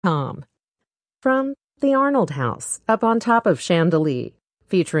From the Arnold House, up on top of Chandelly,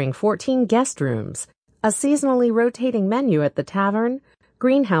 featuring 14 guest rooms, a seasonally rotating menu at the tavern,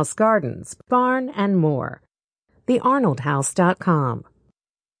 greenhouse gardens, barn, and more. TheArnoldHouse.com.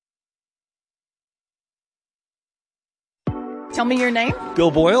 Tell me your name. Bill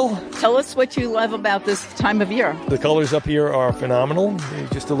Boyle. Tell us what you love about this time of year. The colors up here are phenomenal.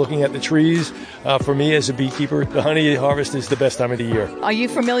 Just looking at the trees, for me as a beekeeper, the honey harvest is the best time of the year. Are you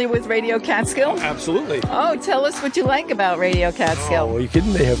familiar with Radio Catskill? Absolutely. Oh, tell us what you like about Radio Catskill. Oh, are you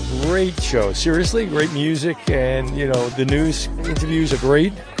kidding? They have great shows. Seriously, great music, and, the news interviews are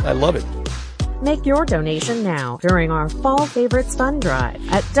great. I love it. Make your donation now during our Fall Favorites Fund Drive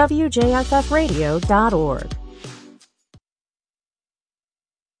at WJFFradio.org.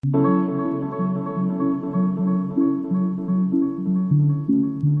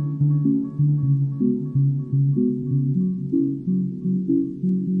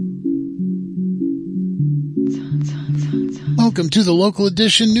 Welcome to the local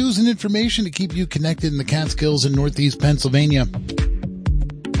edition, news and information to keep you connected in the Catskills in Northeast Pennsylvania.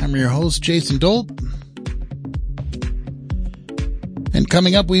 I'm your host, Jason Dolt. And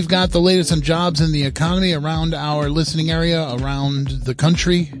coming up, we've got the latest on jobs and the economy around our listening area, around the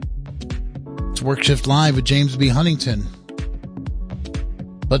country. It's Work Shift Live with James B. Huntington.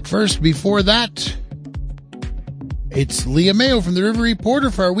 But first, before that, it's Liam Mayo from the River Reporter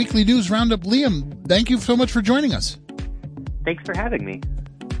for our weekly news roundup. Liam, thank you so much for joining us. Thanks for having me.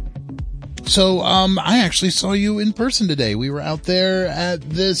 So, I actually saw you in person today. We were out there at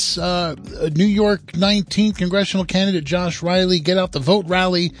this, New York 19th congressional candidate Josh Riley Get Out the Vote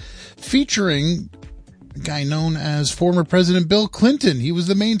rally featuring a guy known as former President Bill Clinton. He was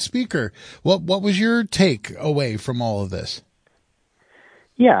the main speaker. What was your take away from all of this?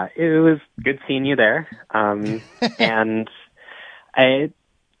 Yeah, it was good seeing you there. And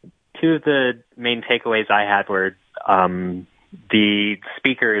two of the main takeaways I had were, the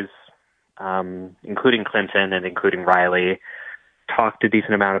speakers, including Clinton and including Riley, talked a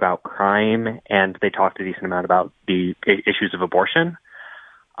decent amount about crime, and they talked a decent amount about the issues of abortion.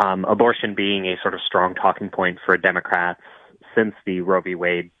 Abortion being a sort of strong talking point for Democrats since the Roe v.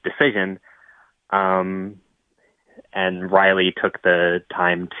 Wade decision. And Riley took the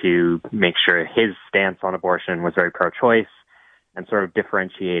time to make sure his stance on abortion was very pro-choice, and sort of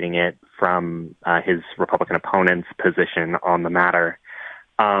differentiating it from his Republican opponent's position on the matter.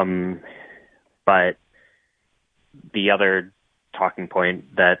 But the other talking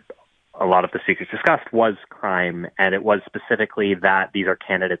point that a lot of the speakers discussed was crime, and it was specifically that these are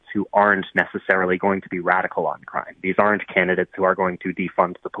candidates who aren't necessarily going to be radical on crime. These aren't candidates who are going to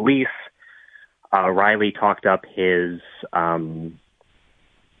defund the police. Riley talked up his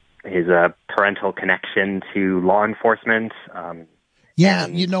parental connection to law enforcement.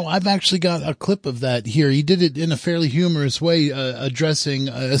 I've actually got a clip of that here. He did it in a fairly humorous way, addressing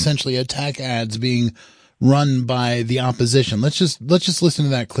essentially attack ads being run by the opposition. Let's just listen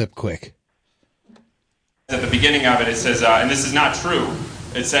to that clip quick. At the beginning of it, it says, and this is not true.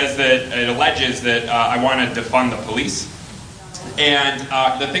 It says that it alleges that I want to defund the police. And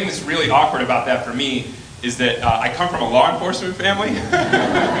the thing that's really awkward about that for me is that I come from a law enforcement family.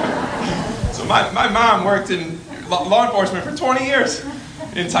 So my mom worked in law enforcement for 20 years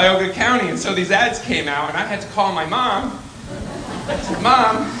in Tioga County, and so these ads came out, and I had to call my mom. I said,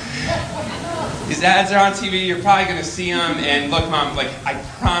 Mom, these ads are on TV, you're probably going to see them, and look, Mom, I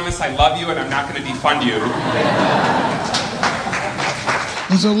promise I love you, and I'm not going to defund you.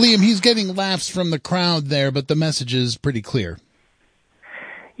 So, Liam, he's getting laughs from the crowd there, but the message is pretty clear.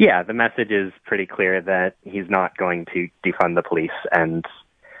 Yeah, the message is pretty clear that he's not going to defund the police, and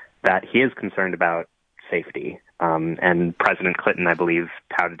that he is concerned about safety. And President Clinton, I believe,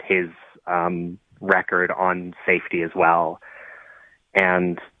 touted his record on safety as well.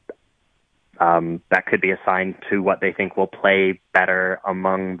 And that could be a sign to what they think will play better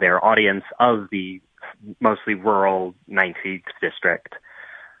among their audience of the mostly rural 19th district,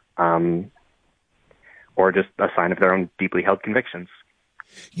 or just a sign of their own deeply held convictions.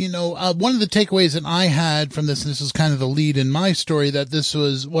 One of the takeaways that I had from this, and this is kind of the lead in my story, that this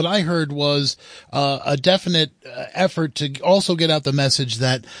was, what I heard was a definite effort to also get out the message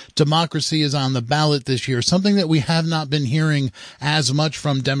that democracy is on the ballot this year, something that we have not been hearing as much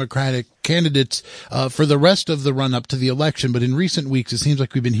from Democratic candidates for the rest of the run-up to the election. But in recent weeks, it seems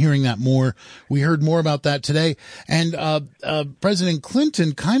like we've been hearing that more. We heard more about that today. And President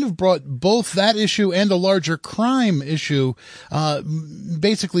Clinton kind of brought both that issue and a larger crime issue.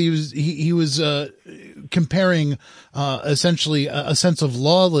 Basically, he was comparing essentially a sense of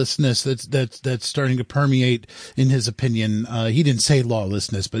lawlessness that's starting to permeate in his opinion. He didn't say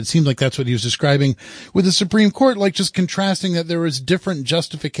lawlessness, but it seemed like that's what he was describing with the Supreme Court, like just contrasting that there was different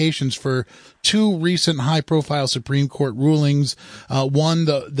justifications for two recent high-profile Supreme Court rulings. One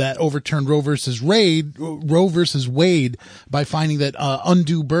that overturned Roe versus Wade by finding that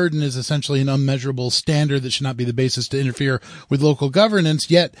undue burden is essentially an unmeasurable standard that should not be the basis to interfere with local governance.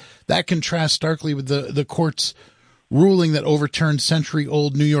 Yet that contrasts starkly with the court's ruling that overturned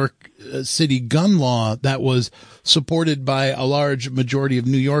century-old New York City gun law that was supported by a large majority of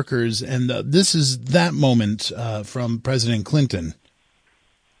New Yorkers. And this is that moment from President Clinton.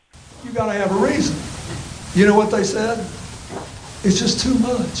 You got to have a reason. You know what they said? It's just too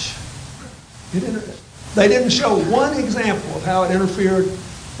much. They didn't show one example of how it interfered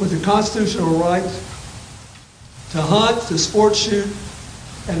with the constitutional right to hunt, to sport shoot,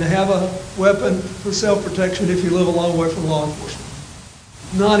 and to have a weapon for self-protection if you live a long way from law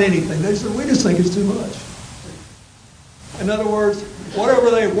enforcement. Not anything. They said, we just think it's too much. In other words,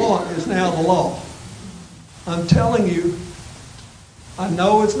 whatever they want is now the law. I'm telling you, I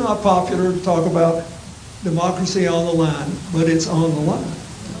know it's not popular to talk about democracy on the line, but it's on the line.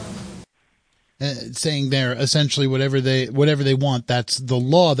 Saying there essentially whatever they want, that's the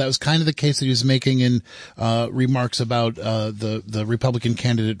law. That was kind of the case that he was making in remarks about the Republican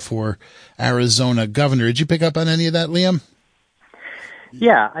candidate for Arizona governor. Did you pick up on any of that, Liam?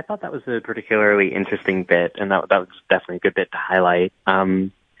 Yeah, I thought that was a particularly interesting bit, and that was definitely a good bit to highlight.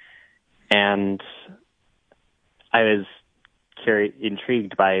 And I was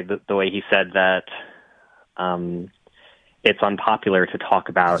intrigued by the way he said that it's unpopular to talk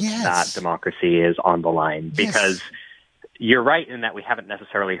about that democracy is on the line, because you're right in that we haven't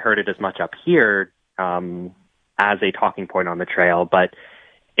necessarily heard it as much up here as a talking point on the trail, but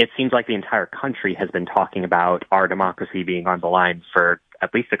it seems like the entire country has been talking about our democracy being on the line for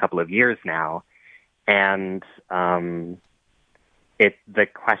at least a couple of years now. And the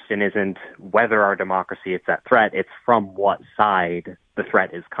question isn't whether our democracy is at threat, it's from what side the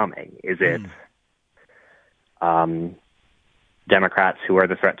threat is coming. Is it Democrats who are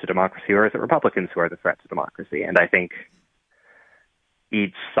the threat to democracy, or is it Republicans who are the threat to democracy? And I think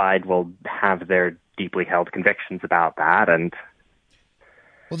each side will have their deeply held convictions about that. And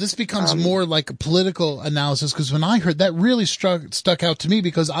well, this becomes more like a political analysis, because when I heard that really stuck out to me,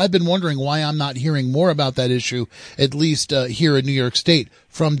 because I've been wondering why I'm not hearing more about that issue, at least here in New York State,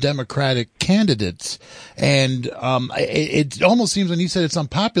 from Democratic candidates. And it almost seems when he said it's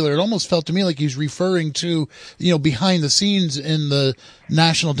unpopular, it almost felt to me like he's referring to, behind the scenes in the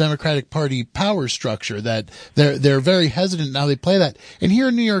National Democratic Party power structure, that they're very hesitant now they play that. And here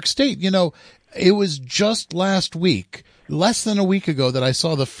in New York State, it was just last week, less than a week ago, that I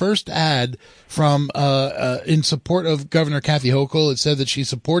saw the first ad from in support of Governor Kathy Hochul. It said that she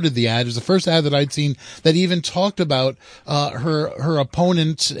supported the ad. It was the first ad that I'd seen that even talked about her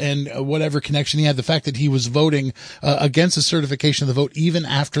opponent and whatever connection he had, the fact that he was voting against the certification of the vote even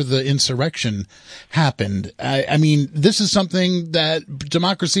after the insurrection happened. I mean, this is something that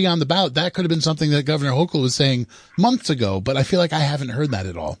democracy on the ballot, that could have been something that Governor Hochul was saying months ago, but I feel like I haven't heard that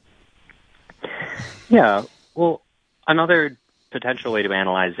at all. Yeah, well, another potential way to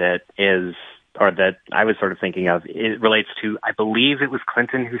analyze it is, or that I was sort of thinking of, it relates to, I believe it was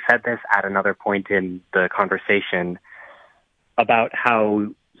Clinton who said this at another point in the conversation, about how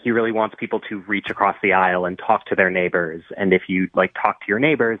he really wants people to reach across the aisle and talk to their neighbors. And if you talk to your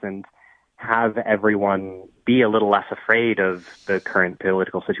neighbors and have everyone be a little less afraid of the current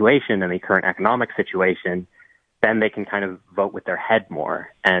political situation and the current economic situation, then they can kind of vote with their head more.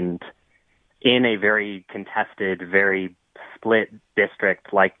 And in a very contested, very split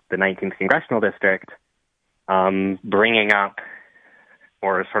district like the 19th Congressional District, bringing up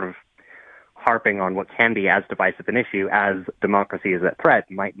or sort of harping on what can be as divisive an issue as democracy is at threat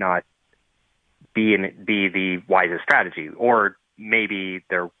might not be the wisest strategy. Or maybe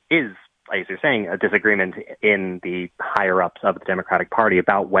there is, as you're saying, a disagreement in the higher-ups of the Democratic Party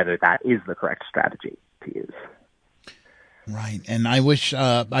about whether that is the correct strategy to use. Right. And I wish,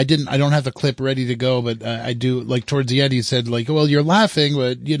 I don't have the clip ready to go, but I do, towards the end, he said, well, you're laughing,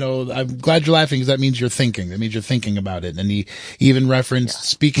 but, I'm glad you're laughing because that means you're thinking. That means you're thinking about it. And he even referenced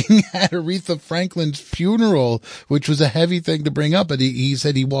speaking at Aretha Franklin's funeral, which was a heavy thing to bring up. But he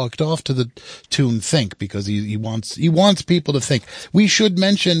said he walked off to the tune Think, because he wants people to think. We should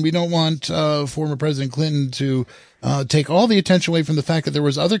mention, we don't want, former President Clinton to take all the attention away from the fact that there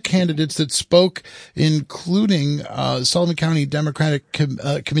was other candidates that spoke, including Sullivan County Democratic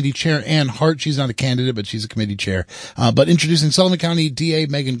Committee Chair Ann Hart. She's not a candidate, but she's a committee chair. But introducing Sullivan County DA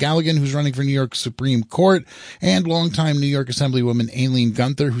Megan Galligan, who's running for New York Supreme Court, and longtime New York Assemblywoman Aileen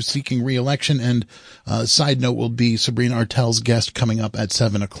Gunther, who's seeking re-election. And side note will be Sabrina Artel's guest coming up at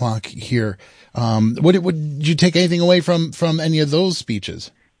 7:00 here. Would you take anything away from any of those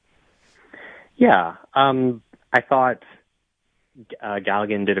speeches? Yeah. I thought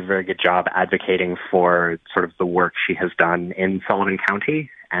Galligan did a very good job advocating for sort of the work she has done in Sullivan County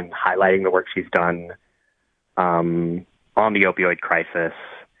and highlighting the work she's done on the opioid crisis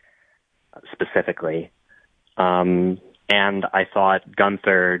specifically. And I thought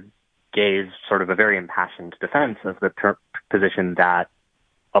Gunther gave sort of a very impassioned defense of the position that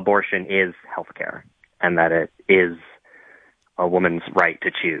abortion is healthcare and that it is a woman's right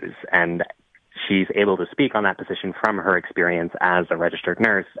to choose. And she's able to speak on that position from her experience as a registered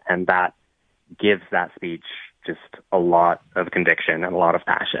nurse, and that gives that speech just a lot of conviction and a lot of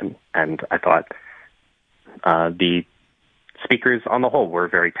passion. And I thought the speakers on the whole were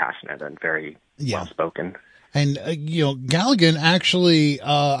very passionate and very well-spoken. And, Galligan actually,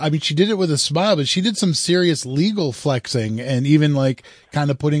 she did it with a smile, but she did some serious legal flexing and even kind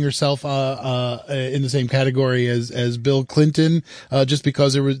of putting herself, in the same category as Bill Clinton, just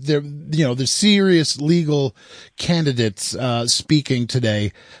because there's serious legal candidates, speaking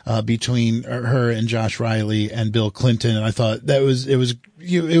today, between her and Josh Riley and Bill Clinton. And I thought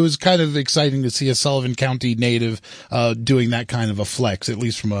it was kind of exciting to see a Sullivan County native, doing that kind of a flex, at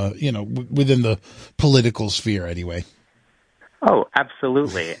least from within the political sphere anyway. Oh,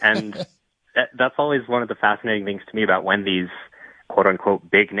 absolutely. And that's always one of the fascinating things to me about when these quote unquote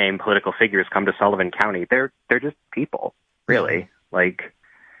big name political figures come to Sullivan County. They're just people, really.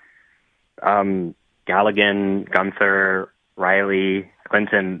 Galligan, Gunther, Riley,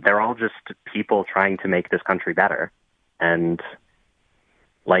 Clinton, they're all just people trying to make this country better. And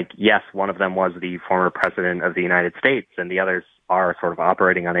yes, one of them was the former president of the United States and the others are sort of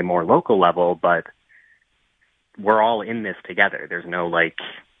operating on a more local level, but we're all in this together. There's no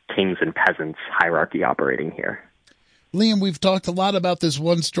kings and peasants hierarchy operating here. Liam, we've talked a lot about this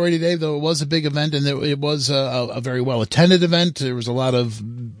one story today, though it was a big event and it was a very well-attended event. There was a lot of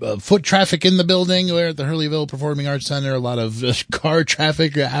foot traffic in the building there at the Hurleyville Performing Arts Center, a lot of car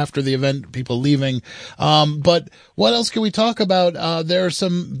traffic after the event, people leaving. But what else can we talk about? There are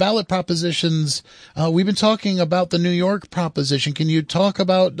some ballot propositions. We've been talking about the New York proposition. Can you talk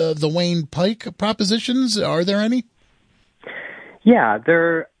about the Wayne Pike propositions? Are there any? Yeah,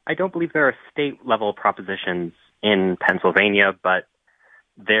 I don't believe there are state-level propositions in Pennsylvania, but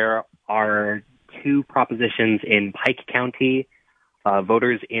there are two propositions in Pike County.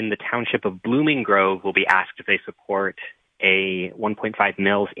 Voters in the township of Blooming Grove will be asked if they support a 1.5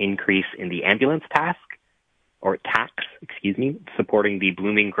 mils increase in the ambulance tax, supporting the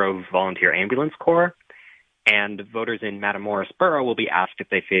Blooming Grove Volunteer Ambulance Corps. And voters in Matamoros Borough will be asked if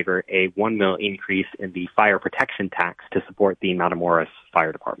they favor a 1 mil increase in the fire protection tax to support the Matamoros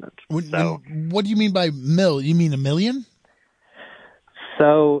Fire Department. What do you mean by mil? You mean $1 million?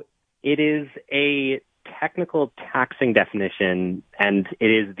 So it is a technical taxing definition, and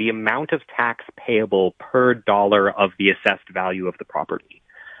it is the amount of tax payable per dollar of the assessed value of the property.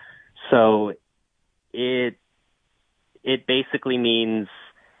 So it basically means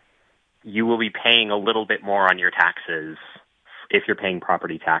you will be paying a little bit more on your taxes if you're paying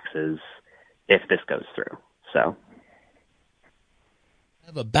property taxes if this goes through. So I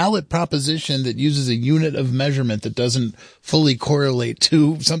have a ballot proposition that uses a unit of measurement that doesn't fully correlate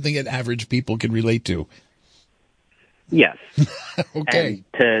to something that average people can relate to. Yes. Okay.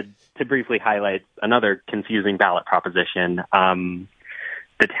 And to briefly highlight another confusing ballot proposition,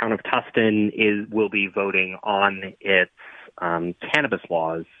 the town of Tustin will be voting on its cannabis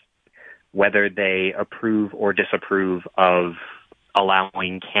laws, whether they approve or disapprove of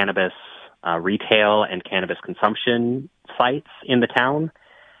allowing cannabis retail and cannabis consumption sites in the town.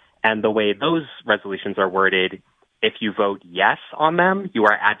 And the way those resolutions are worded, if you vote yes on them, you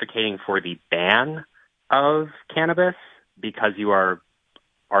are advocating for the ban of cannabis because you are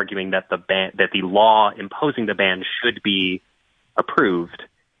arguing that the law imposing the ban should be approved.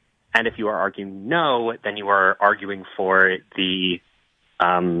 And if you are arguing no, then you are arguing for the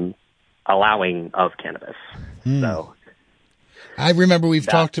allowing of cannabis. So I remember we've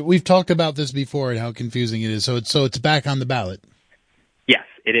talked about this before and how confusing it is. So it's back on the ballot. Yes,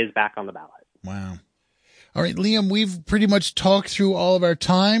 it is back on the ballot. Wow. All right, Liam, we've pretty much talked through all of our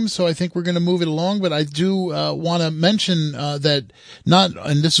time, so I think we're going to move it along. But I do want to mention that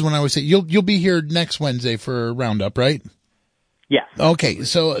and this is when I always say you'll be here next Wednesday for a roundup, right? Yes. Okay,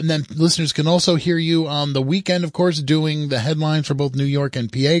 so and then listeners can also hear you on the weekend, of course, doing the headlines for both New York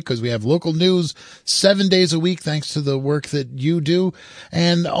and PA, because we have local news 7 days a week, thanks to the work that you do.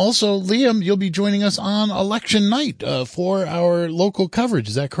 And also, Liam, you'll be joining us on election night for our local coverage.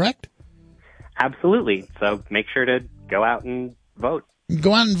 Is that correct? Absolutely. So make sure to go out and vote.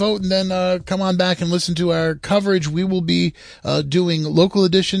 Go out and vote, and then come on back and listen to our coverage. We will be doing local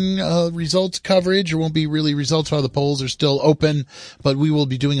edition results coverage. There won't be really results while the polls are still open, but we will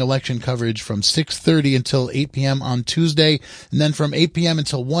be doing election coverage from 6:30 until 8 p.m. on Tuesday, and then from 8 p.m.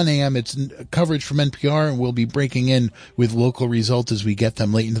 until 1 a.m. it's coverage from NPR, and we'll be breaking in with local results as we get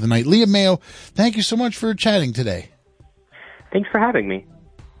them late into the night. Liam Mayo, thank you so much for chatting today. Thanks for having me.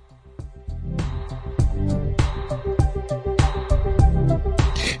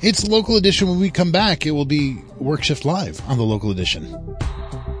 It's Local Edition. When we come back, it will be Work Shift Live on the Local Edition.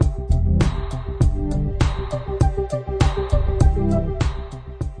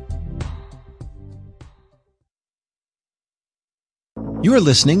 You're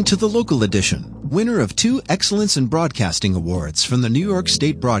listening to the Local Edition, winner of 2 Excellence in Broadcasting Awards from the New York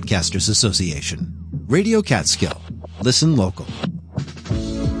State Broadcasters Association. Radio Catskill. Listen local.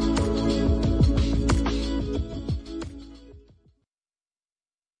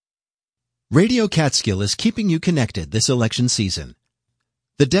 Radio Catskill is keeping you connected this election season.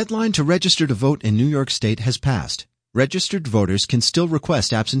 The deadline to register to vote in New York State has passed. Registered voters can still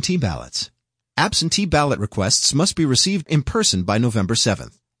request absentee ballots. Absentee ballot requests must be received in person by November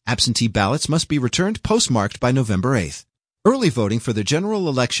 7th. Absentee ballots must be returned postmarked by November 8th. Early voting for the general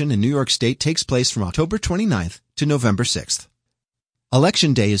election in New York State takes place from October 29th to November 6th.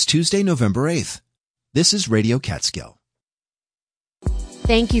 Election Day is Tuesday, November 8th. This is Radio Catskill.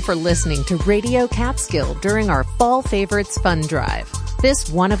 Thank you for listening to Radio Catskill during our Fall Favorites Fund Drive.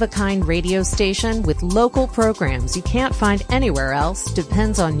 This one-of-a-kind radio station with local programs you can't find anywhere else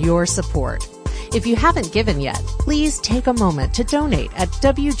depends on your support. If you haven't given yet, please take a moment to donate at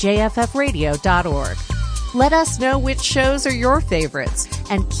wjffradio.org. Let us know which shows are your favorites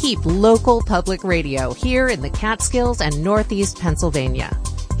and keep local public radio here in the Catskills and Northeast Pennsylvania.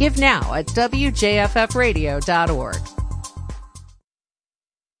 Give now at wjffradio.org.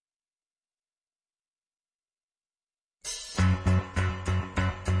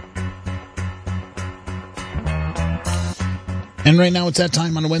 And right now it's that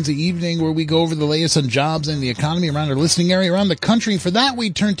time on a Wednesday evening where we go over the latest on jobs and the economy around our listening area, around the country. For that,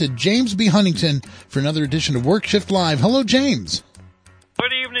 we turn to James B. Huntington for another edition of Work Shift Live. Hello, James.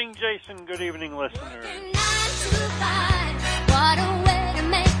 Good evening, Jason. Good evening, listeners.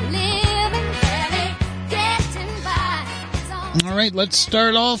 All right, let's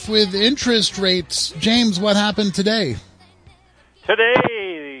start off with interest rates. James, what happened today?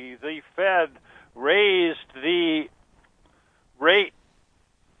 Today, the Fed raised the rate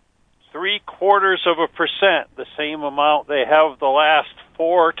 0.75%, the same amount they have the last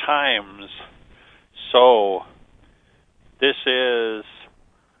 4 times. So this is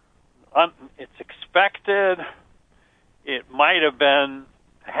it's expected. It might have been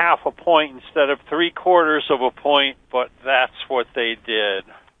 0.5 point instead of 0.75 point, but that's what they did.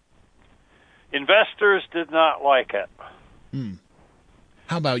 Investors did not like it.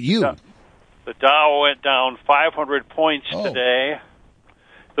 How about you? The Dow went down 500 points today.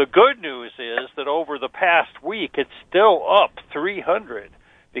 The good news is that over the past week, it's still up 300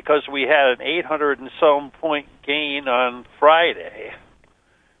 because we had an 800 and some point gain on Friday.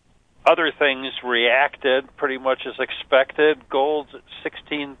 Other things reacted pretty much as expected. Gold's at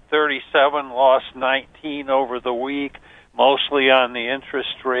 1637, lost 19 over the week, mostly on the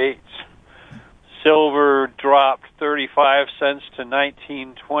interest rates. Silver dropped 35 cents to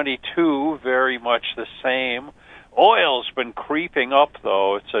 19.22, very much the same. Oil's been creeping up,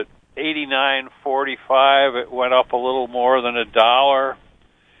 though. It's at 89.45. It went up a little more than $1.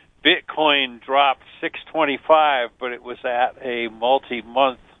 Bitcoin dropped 625, but it was at a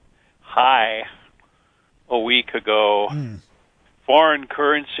multi-month high a week ago. Foreign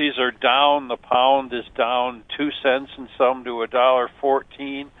currencies are down. The pound is down 2 cents and some to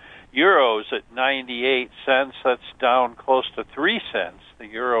 $1.14. Euro's at 98 cents. That's down close to 3 cents. The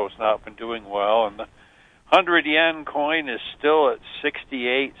euro's not been doing well, and the 100 yen coin is still at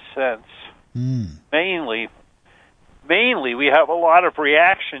 68 cents. Mainly, we have a lot of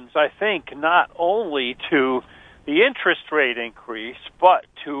reactions, I think, not only to the interest rate increase, but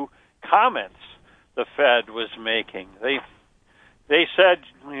to comments the Fed was making. They they said,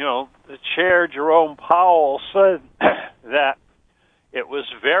 the chair, Jerome Powell, said that it was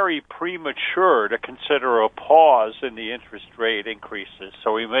very premature to consider a pause in the interest rate increases,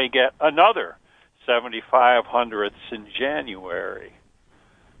 so we may get another 0.75 in January.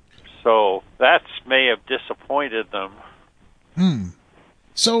 So that may have disappointed them.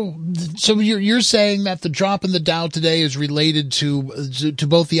 So you're saying that the drop in the Dow today is related to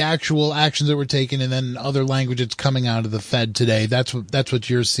both the actual actions that were taken and then other language that's coming out of the Fed today. That's what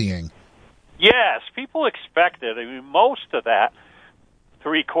you're seeing. Yes, people expected. I mean, most of that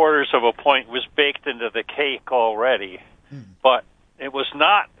 0.75 of a point was baked into the cake already, but it was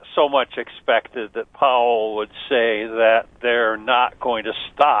not so much expected that Powell would say that they're not going to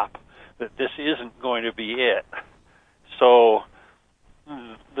stop, that this isn't going to be it. So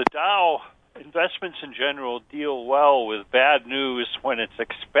the Dow investments in general deal well with bad news when it's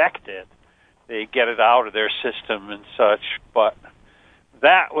expected. They get it out of their system and such, but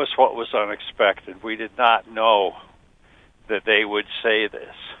that was what was unexpected. We did not know that they would say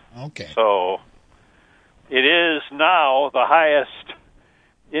this. Okay. So it is now the highest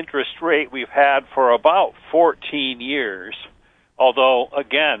interest rate we've had for about 14 years, although,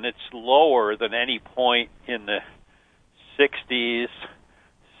 again, it's lower than any point in the 60s,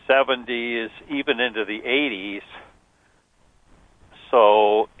 70s, even into the 80s.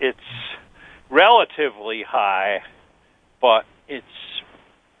 So it's relatively high, but it's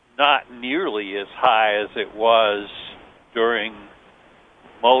not nearly as high as it was during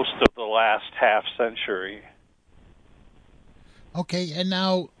most of the last half century. Okay, and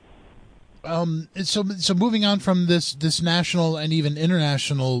now, so moving on from this national and even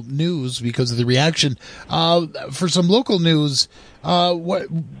international news because of the reaction, for some local news, what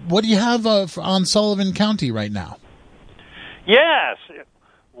do you have on Sullivan County right now? Yes, it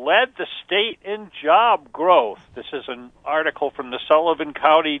led the state in job growth. This is an article from the Sullivan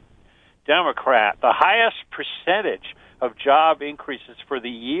County Democrat. The highest percentage of job increases for the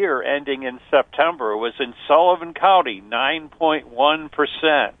year ending in September was in Sullivan County,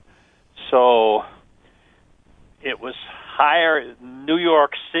 9.1%. So it was higher. New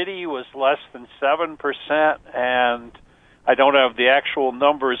York City was less than 7%, and I don't have the actual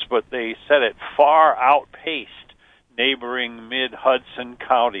numbers, but they said it far outpaced neighboring mid-Hudson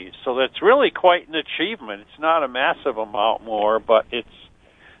counties. So that's really quite an achievement. It's not a massive amount more, but it's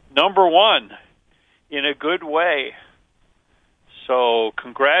number one in a good way. So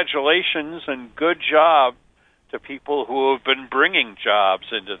congratulations and good job to people who have been bringing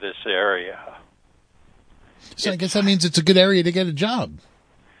jobs into this area. So I guess that means it's a good area to get a job.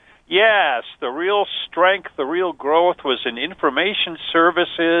 Yes, the real strength, the real growth was in information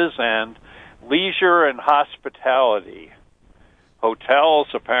services and leisure and hospitality. Hotels,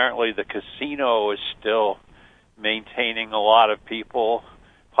 apparently the casino is still maintaining a lot of people,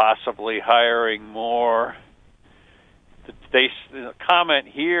 possibly hiring more. The comment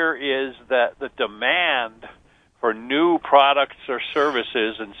here is that the demand for new products or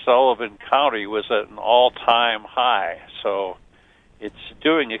services in Sullivan County was at an all-time high. So it's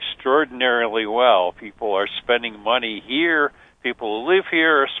doing extraordinarily well. People are spending money here. People who live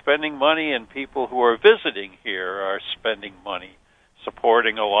here are spending money, and people who are visiting here are spending money,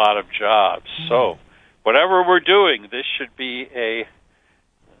 supporting a lot of jobs. So whatever we're doing, this should be a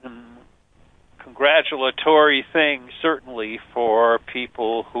congratulatory thing, certainly, for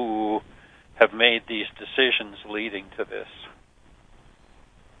people who have made these decisions leading to this.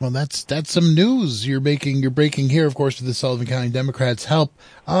 Well, that's some news you're breaking here, of course, with the Sullivan County Democrats' help.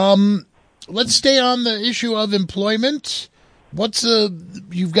 Let's stay on the issue of employment.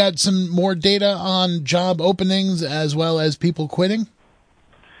 You've got some more data on job openings as well as people quitting?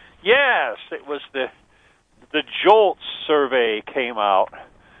 Yes, it was the JOLTS survey came out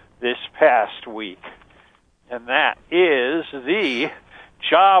this past week, and that is the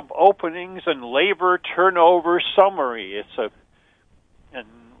Job Openings and Labor Turnover Summary. It's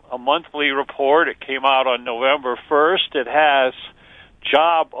a monthly report. It came out on November 1st. It has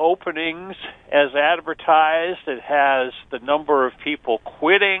job openings as advertised. It has the number of people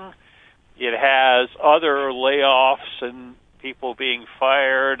quitting. It has other layoffs and people being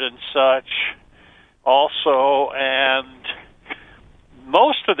fired and such also, and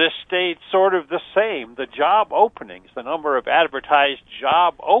most of this state's sort of the same. The job openings, the number of advertised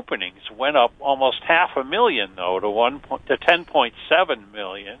job openings went up almost 500,000, though, to 10.7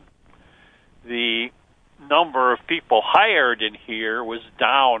 million. The number of people hired in here was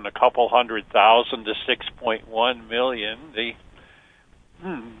down a couple 100,000 to 6.1 million. The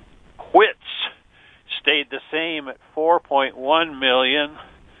quits stayed the same at 4.1 million.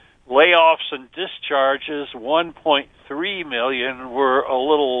 Layoffs and discharges, 1.3 3 million were a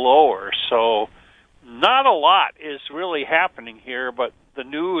little lower. So not a lot is really happening here, but the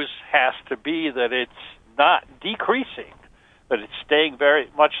news has to be that it's not decreasing, that it's staying very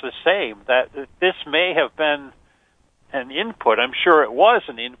much the same, that this may have been an input. I'm sure it was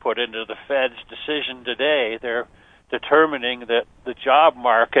an input into the Fed's decision today. They're determining that the job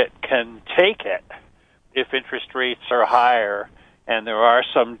market can take it if interest rates are higher, and there are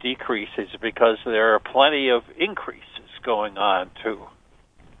some decreases because there are plenty of increases going on, too.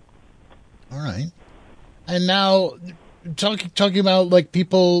 All right. And now, talking about, like,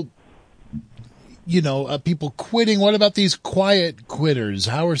 people, people quitting, what about these quiet quitters?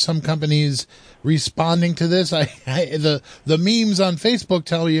 How are some companies responding to this? The memes on Facebook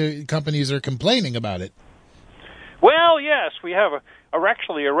tell you companies are complaining about it. Well, yes, we have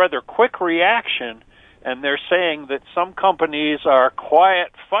actually a rather quick reaction, and they're saying that some companies are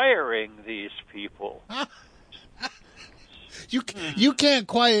quiet firing these people. You can't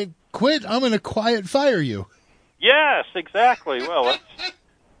quiet quit. I'm going to quiet fire you. Yes, exactly. Well, it's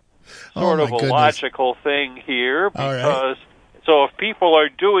sort of a logical thing here, because so if people are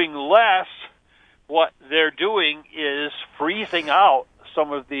doing less, what they're doing is freezing out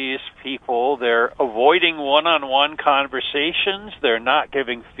some of these people. They're avoiding one-on-one conversations. They're not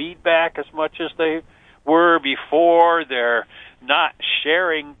giving feedback as much as they were before. They're not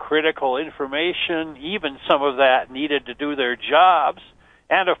sharing critical information, even some of that needed to do their jobs.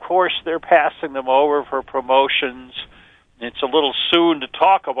 And, of course, they're passing them over for promotions. It's a little soon to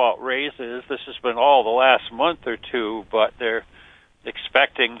talk about raises. This has been all the last month or two, but they're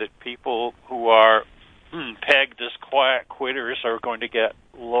expecting that people who are pegged as quiet quitters are going to get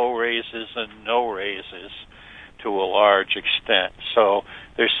low raises and no raises to a large extent. So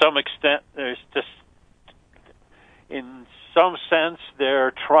there's just, in some sense,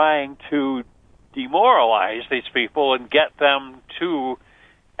 they're trying to demoralize these people and get them to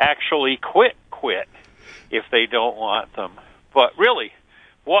actually quit if they don't want them. But really,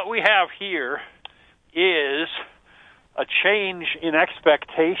 what we have here is a change in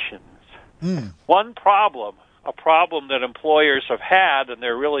expectations. One problem, a problem that employers have had, and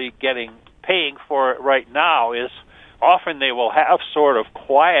they're really paying for it right now, is often they will have sort of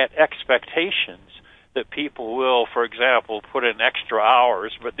quiet expectations that people will, for example, put in extra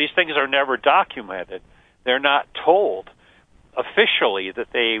hours, but these things are never documented. They're not told officially that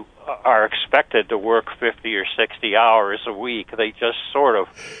they are expected to work 50 or 60 hours a week. They just sort of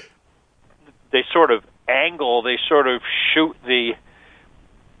angle, they sort of shoot the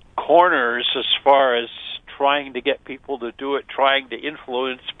corners as far as trying to get people to do it, trying to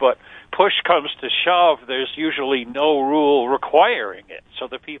influence, but push comes to shove, there's usually no rule requiring it. So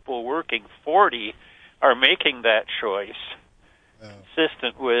the people working 40 are making that choice,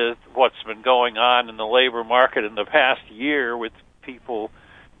 consistent with what's been going on in the labor market in the past year, with people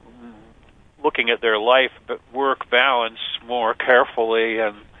looking at their life-work balance more carefully,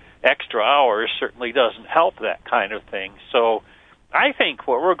 and extra hours certainly doesn't help that kind of thing. So I think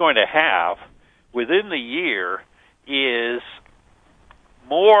what we're going to have within the year is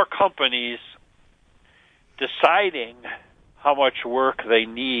more companies deciding how much work they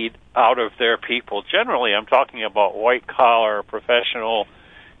need out of their people. Generally, I'm talking about white-collar, professional,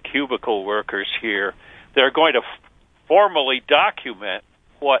 cubicle workers here. They're going to formally document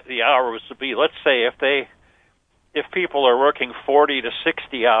what the hours will be. Let's say if people are working 40 to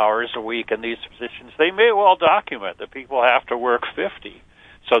 60 hours a week in these positions, they may well document that people have to work 50.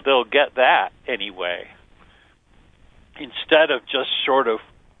 So they'll get that anyway, instead of just sort of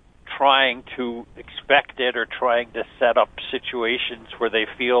trying to expect it or trying to set up situations where they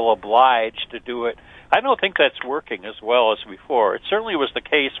feel obliged to do it. I don't think that's working as well as before. It certainly was the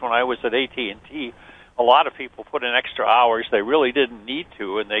case when I was at AT&T. A lot of people put in extra hours they really didn't need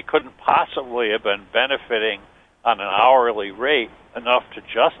to, and they couldn't possibly have been benefiting on an hourly rate enough to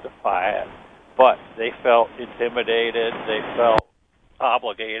justify it, but they felt intimidated, they felt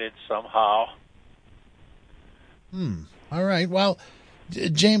obligated somehow. All right. Well,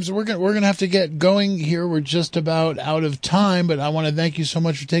 James, we're gonna have to get going here. We're just about out of time, but I want to thank you so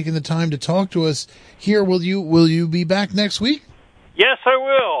much for taking the time to talk to us here. Will you be back next week? Yes, I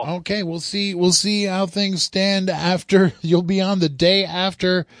will. Okay, we'll see how things stand after. You'll be on the day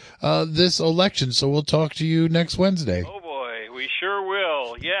after this election, so we'll talk to you next Wednesday. Oh boy, we sure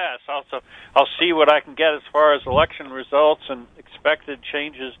will. Yes, I'll see what I can get as far as election results and expected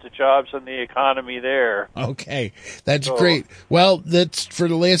changes to jobs in the economy there. Okay, that's great. Well, that's for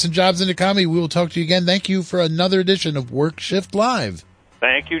the latest in jobs and economy. We will talk to you again. Thank you for another edition of Work Shift Live.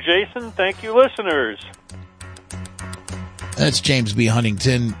 Thank you, Jason. Thank you, listeners. That's James B.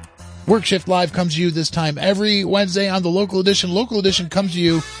 Huntington. Work Shift Live comes to you this time every Wednesday on the Local Edition. Local Edition comes to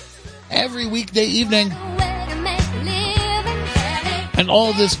you every weekday evening. And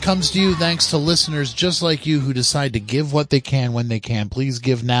all this comes to you thanks to listeners just like you who decide to give what they can when they can. Please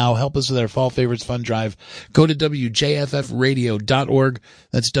give now. Help us with our Fall Favorites Fund Drive. Go to WJFFradio.org.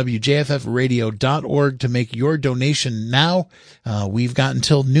 That's WJFFradio.org to make your donation now. We've got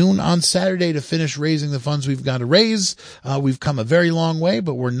until noon on Saturday to finish raising the funds we've got to raise. We've come a very long way,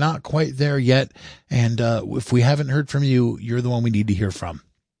 but we're not quite there yet. And if we haven't heard from you, you're the one we need to hear from.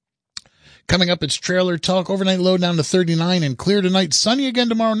 Coming up, it's Trailer Talk. Overnight low down to 39 and clear tonight. Sunny again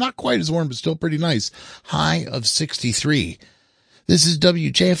tomorrow. Not quite as warm, but still pretty nice. High of 63. This is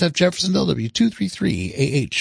WJFF Jeffersonville, W233AH.